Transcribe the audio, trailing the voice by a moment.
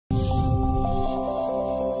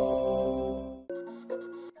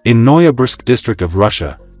In Noyabrsk district of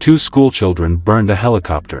Russia, 2 schoolchildren burned a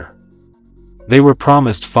helicopter. They were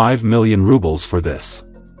promised 5 million rubles for this.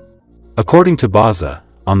 According to Baza,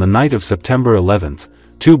 on the night of September 11th,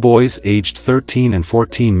 2 boys aged 13 and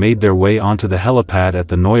 14 made their way onto the helipad at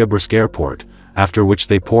the Noyabrsk airport, after which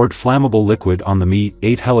they poured flammable liquid on the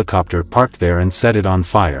Mi-8 helicopter parked there and set it on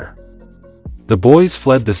fire. The boys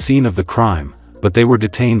fled the scene of the crime, but they were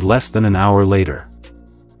detained less than an hour later.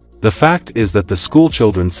 The fact is that the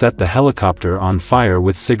schoolchildren set the helicopter on fire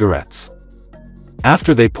with cigarettes.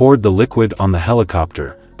 After they poured the liquid on the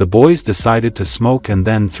helicopter, the boys decided to smoke and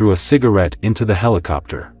then threw a cigarette into the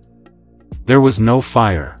helicopter. There was no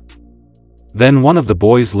fire. Then one of the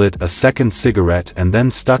boys lit a second cigarette and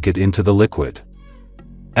then stuck it into the liquid.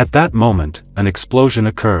 At that moment, an explosion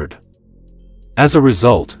occurred. As a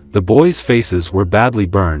result, the boys' faces were badly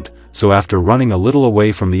burned, so after running a little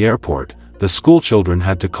away from the airport, the schoolchildren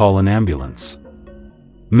had to call an ambulance.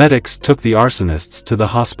 Medics took the arsonists to the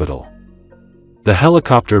hospital. The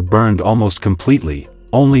helicopter burned almost completely,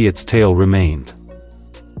 only its tail remained.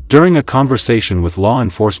 During a conversation with law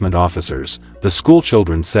enforcement officers, the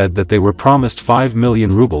schoolchildren said that they were promised 5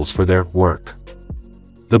 million rubles for their work.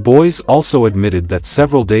 The boys also admitted that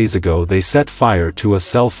several days ago they set fire to a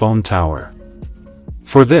cell phone tower.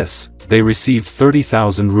 For this, they received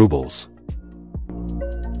 30,000 rubles.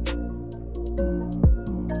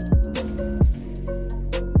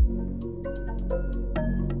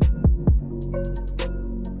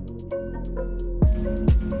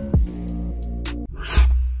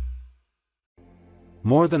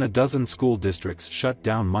 More than a dozen school districts shut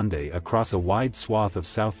down Monday across a wide swath of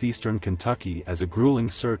southeastern Kentucky as a grueling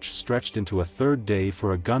search stretched into a third day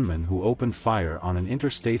for a gunman who opened fire on an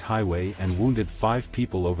interstate highway and wounded 5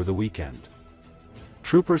 people over the weekend.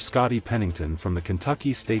 Trooper Scotty Pennington from the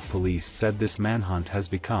Kentucky State Police said this manhunt has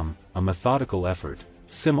become a methodical effort,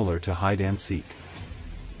 similar to hide-and-seek.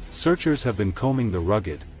 Searchers have been combing the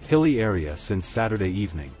rugged, hilly area since Saturday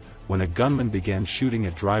evening, when a gunman began shooting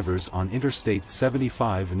at drivers on Interstate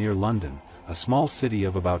 75 near London, a small city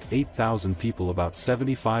of about 8,000 people about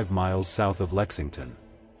 75 miles south of Lexington.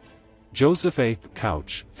 Joseph A.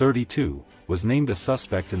 Couch, 32, was named a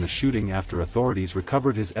suspect in the shooting after authorities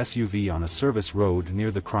recovered his SUV on a service road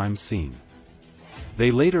near the crime scene.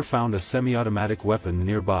 They later found a semi-automatic weapon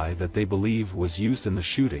nearby that they believe was used in the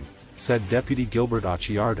shooting, said Deputy Gilbert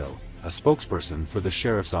Acciardo, a spokesperson for the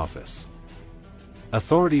sheriff's office.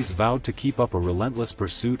 Authorities vowed to keep up a relentless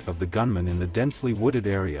pursuit of the gunman in the densely wooded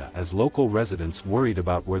area as local residents worried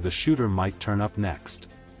about where the shooter might turn up next.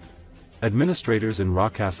 Administrators in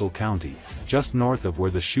Rockcastle County, just north of where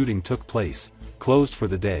the shooting took place, closed for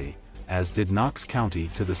the day, as did Knox County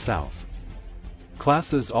to the south.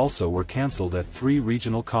 Classes also were canceled at 3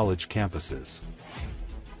 regional college campuses.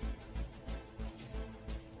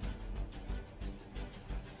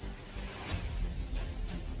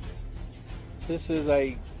 This is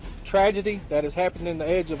a tragedy that has happened in the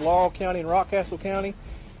edge of Laurel County and Rockcastle County,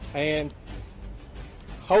 and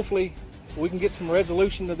hopefully we can get some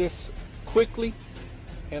resolution to this quickly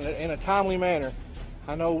and in a timely manner.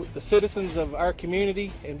 I know the citizens of our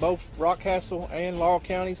community in both Rockcastle and Laurel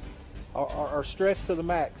counties are stressed to the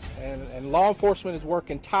max, and law enforcement is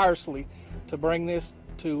working tirelessly to bring this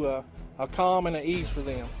to a calm and an ease for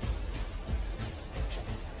them.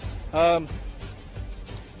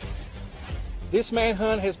 This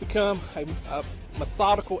manhunt has become a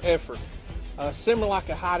methodical effort, similar like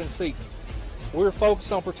a hide and seek. We're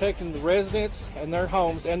focused on protecting the residents and their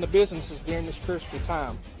homes and the businesses during this critical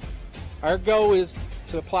time. Our goal is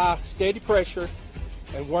to apply steady pressure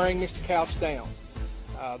and wearing Mr. Couch down.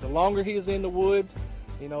 The longer he is in the woods,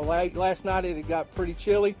 you know, last night it got pretty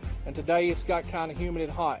chilly, and today it's got kind of humid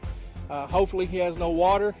and hot. Hopefully he has no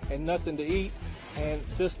water and nothing to eat, and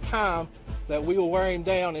just time that we will wear him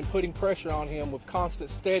down and putting pressure on him with constant,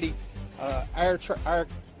 steady our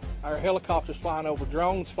helicopters flying over,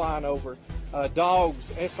 drones flying over, dogs,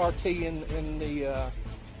 SRT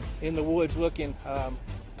in the woods looking,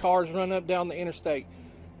 cars running up down the interstate.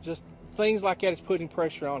 Just things like that is putting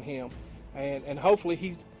pressure on him, and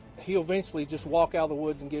hopefully he'll eventually just walk out of the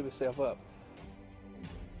woods and give himself up.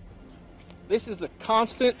 This is a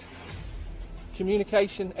constant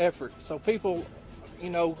communication effort, so people, you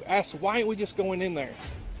know, ask, why aren't we just going in there?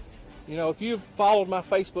 You know, if you've followed my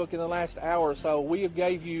Facebook in the last hour or so, we have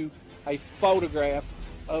gave you a photograph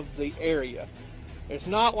of the area. It's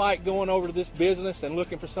not like going over to this business and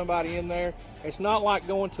looking for somebody in there. It's not like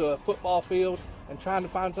going to a football field and trying to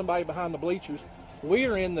find somebody behind the bleachers. We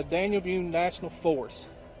are in the Daniel Boone National Forest,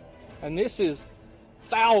 and this is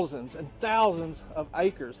thousands and thousands of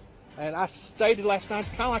acres And I stated last night, it's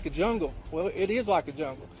kind of like a jungle. Well, it is like a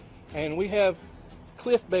jungle. And we have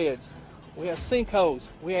cliff beds, we have sinkholes,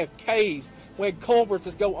 we have caves, we have culverts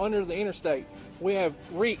that go under the interstate, we have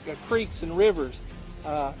creeks and rivers,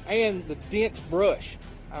 and the dense brush.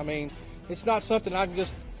 I mean, it's not something I can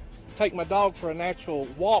just take my dog for a natural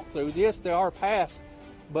walk through. Yes, there are paths,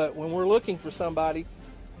 but when we're looking for somebody,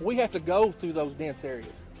 we have to go through those dense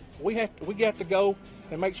areas. We have to go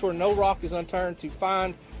and make sure no rock is unturned to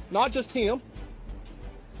find not just him,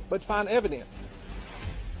 but to find evidence.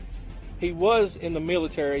 He was in the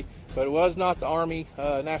military, but it was not the Army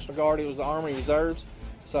National Guard, it was the Army Reserves.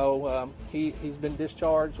 So he's been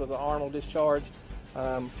discharged with an honorable discharge.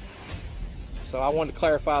 So I wanted to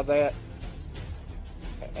clarify that.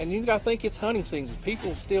 And you gotta think it's hunting season.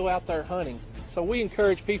 People still out there hunting. So we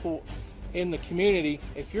encourage people in the community,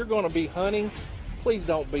 if you're gonna be hunting, please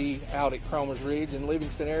don't be out at Cromer's Ridge and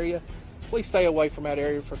Livingston area. Please stay away from that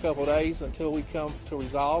area for a couple of days until we come to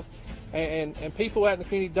resolve. And people out in the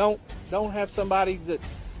community, don't have somebody that,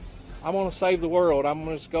 I want to save the world, I'm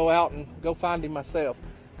going to just go out and go find him myself.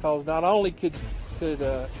 Because not only could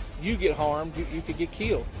you get harmed, you could get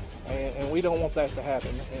killed. And we don't want that to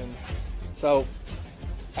happen. And so,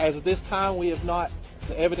 as of this time, the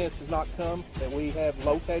evidence has not come that we have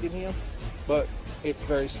located him, but it's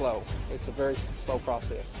very slow. It's a very slow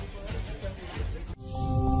process.